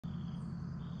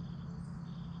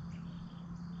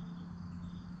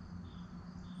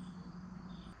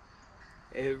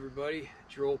Hey everybody,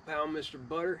 it's your old pal Mr.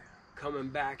 Butter coming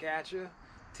back at you.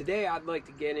 Today I'd like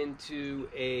to get into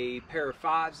a pair of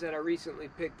fives that I recently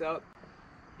picked up.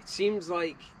 It seems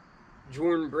like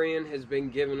Jordan Brand has been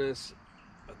giving us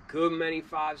a good many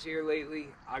fives here lately.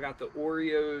 I got the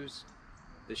Oreos,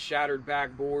 the shattered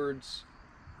backboards,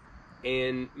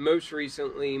 and most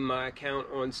recently my account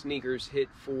on sneakers hit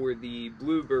for the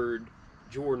Bluebird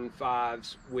Jordan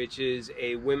 5s, which is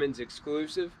a women's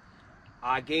exclusive.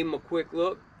 I gave them a quick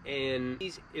look, and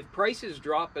if prices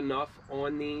drop enough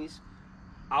on these,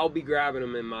 I'll be grabbing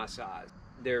them in my size.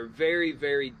 They're very,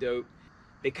 very dope.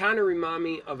 They kind of remind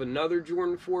me of another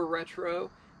Jordan 4 Retro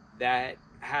that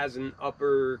has an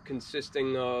upper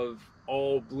consisting of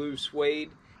all blue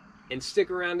suede. And stick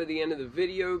around to the end of the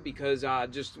video because I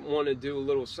just want to do a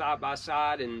little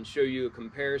side-by-side and show you a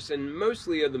comparison,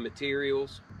 mostly of the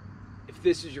materials. If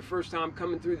this is your first time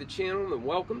coming through the channel, then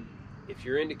welcome. If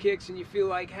you're into kicks and you feel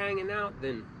like hanging out,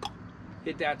 then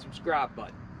hit that subscribe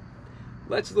button.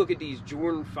 Let's look at these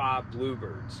Jordan 5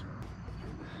 Bluebirds.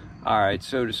 Alright,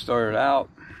 so to start it out,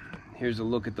 here's a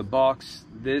look at the box.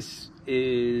 This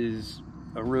is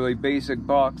a really basic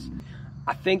box.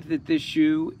 I think that this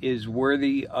shoe is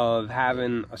worthy of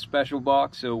having a special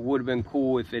box, so it would have been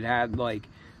cool if it had like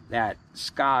that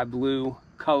sky blue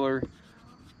color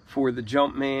for the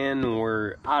Jumpman,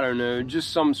 or I don't know,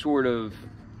 just some sort of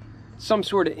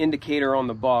indicator on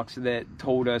the box that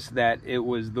told us that it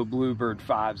was the Bluebird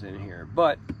 5s in here.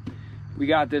 But we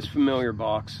got this familiar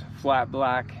box, flat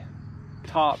black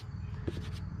top,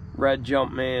 red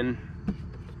Jumpman,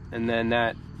 and then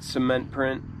that cement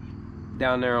print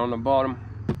down there on the bottom.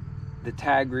 The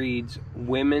tag reads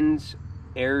Women's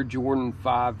Air Jordan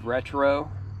 5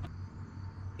 Retro,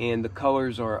 and the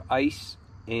colors are ice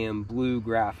and blue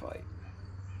graphite.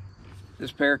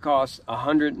 This pair costs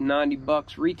 190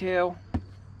 bucks retail,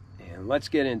 and let's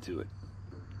get into it.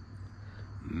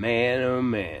 Man, oh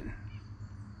man.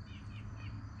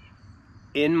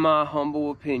 In my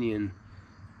humble opinion,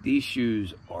 these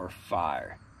shoes are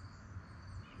fire.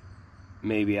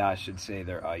 Maybe I should say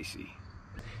they're icy.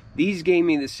 These gave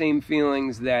me the same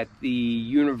feelings that the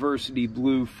University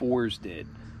Blue 4s did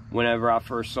whenever I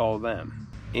first saw them.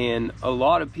 And a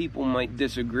lot of people might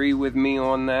disagree with me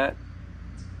on that.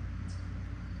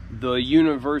 The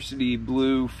University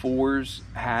Blue 4s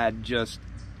had just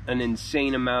an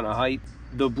insane amount of hype.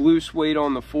 The blue suede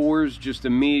on the 4s, just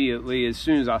immediately, as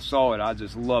soon as I saw it, I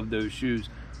just loved those shoes.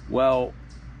 Well,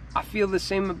 I feel the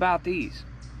same about these.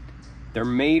 They're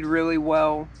made really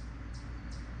well.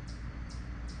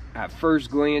 At first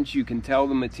glance, you can tell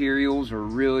the materials are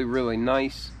really, really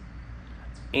nice.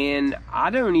 And I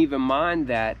don't even mind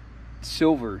that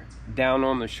silver down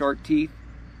on the shark teeth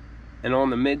and on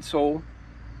the midsole.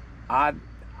 I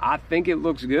think it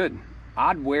looks good.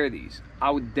 I'd wear these. I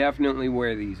would definitely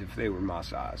wear these if they were my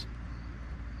size.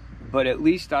 But at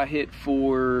least I hit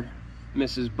for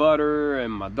Mrs. Butter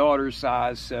and my daughter's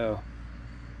size, so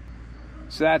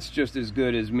that's just as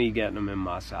good as me getting them in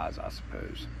my size, I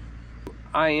suppose.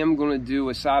 I am going to do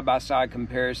a side-by-side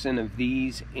comparison of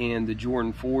these and the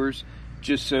Jordan 4s,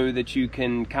 just so that you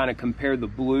can kind of compare the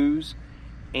blues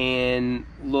and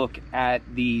look at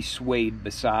the suede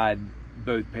beside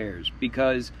both pairs,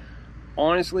 because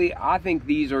honestly I think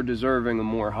these are deserving of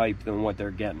more hype than what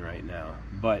they're getting right now.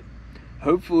 But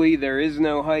hopefully there is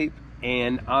no hype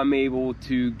and I'm able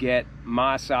to get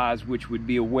my size, which would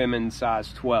be a women's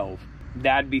size 12.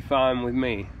 That'd be fine with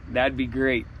me. That'd be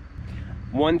great.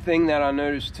 One thing that I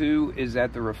noticed too is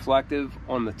that the reflective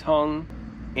on the tongue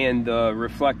and the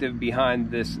reflective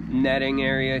behind this netting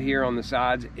area here on the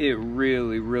sides, it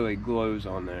really, really glows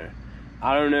on there.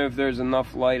 I don't know if there's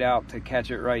enough light out to catch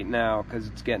it right now because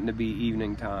it's getting to be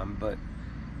evening time, but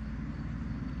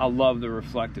I love the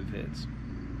reflective hits.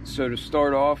 So to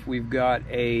start off, we've got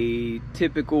a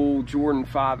typical Jordan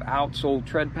 5 outsole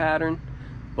tread pattern,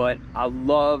 but I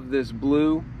love this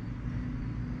blue.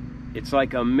 It's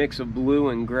like a mix of blue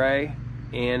and gray,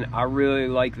 and I really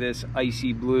like this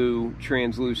icy blue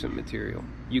translucent material.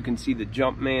 You can see the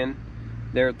Jumpman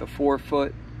there at the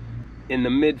forefoot. In the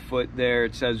midfoot there,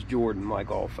 it says Jordan, like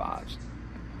all 5s.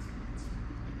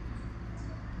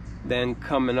 Then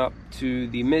coming up to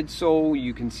the midsole,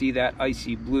 you can see that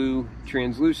icy blue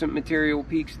translucent material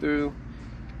peeks through.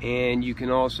 And you can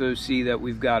also see that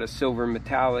we've got a silver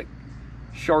metallic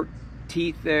shark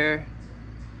teeth there.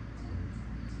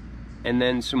 And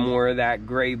then some more of that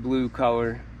gray-blue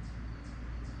color,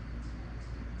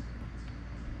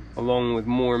 along with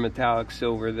more metallic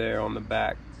silver there on the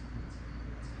back.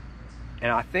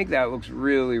 And I think that looks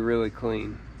really, really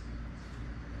clean.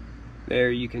 There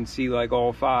you can see, like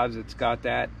all 5s, it's got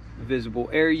that visible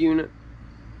air unit.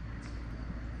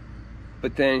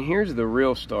 But then here's the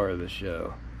real star of the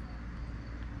show.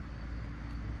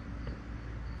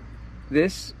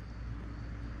 This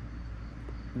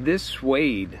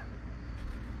suede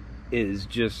is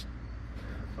just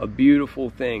a beautiful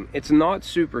thing. It's not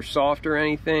super soft or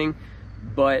anything,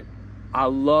 but I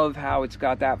love how it's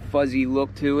got that fuzzy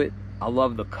look to it. I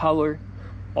love the color.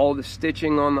 All the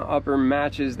stitching on the upper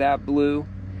matches that blue,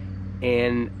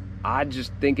 and I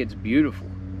just think it's beautiful.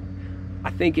 I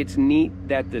think it's neat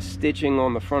that the stitching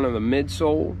on the front of the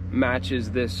midsole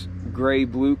matches this gray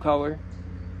blue color.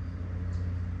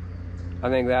 I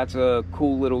think that's a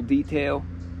cool little detail.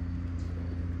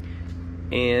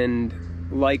 And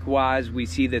likewise, we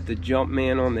see that the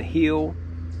Jumpman on the heel,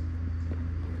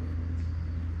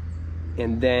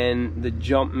 and then the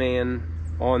Jumpman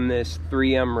on this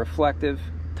 3M reflective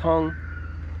tongue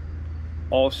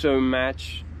also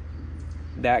match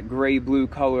that gray blue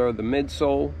color of the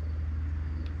midsole,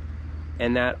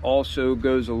 and that also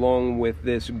goes along with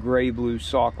this gray blue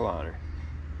sock liner.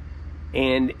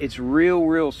 And it's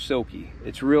real silky.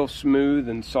 It's real smooth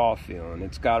and soft feeling.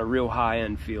 It's got a real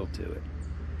high-end feel to it.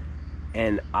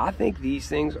 And I think these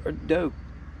things are dope.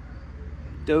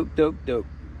 Dope.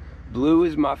 Blue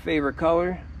is my favorite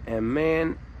color, and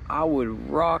man, I would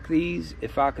rock these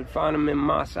if I could find them in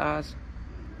my size.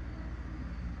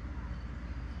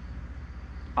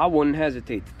 I wouldn't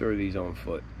hesitate to throw these on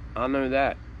foot. I know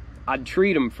that. I'd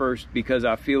treat them first because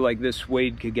I feel like this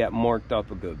suede could get marked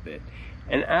up a good bit.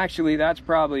 And actually, that's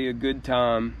probably a good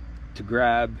time to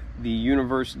grab the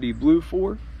University Blue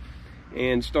 4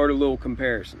 and start a little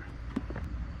comparison.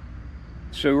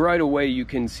 So right away you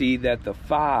can see that the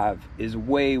 5 is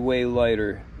way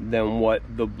lighter than what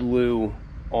the blue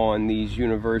on these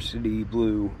University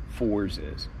Blue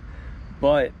 4s is.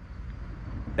 But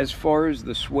as far as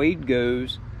the suede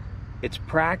goes, it's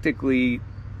practically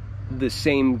the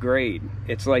same grade.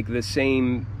 It's like the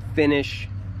same finish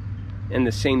and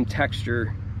the same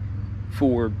texture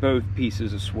for both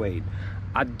pieces of suede.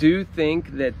 I do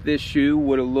think that this shoe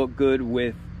would have looked good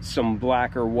with some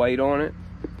black or white on it,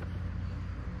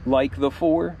 like the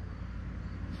 4.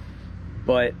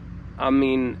 But I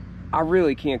mean, I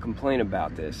really can't complain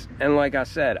about this. And like I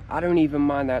said, I don't even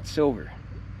mind that silver.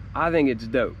 I think it's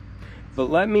dope. But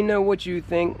let me know what you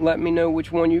think. Let me know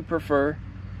which one you prefer,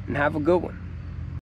 and have a good one.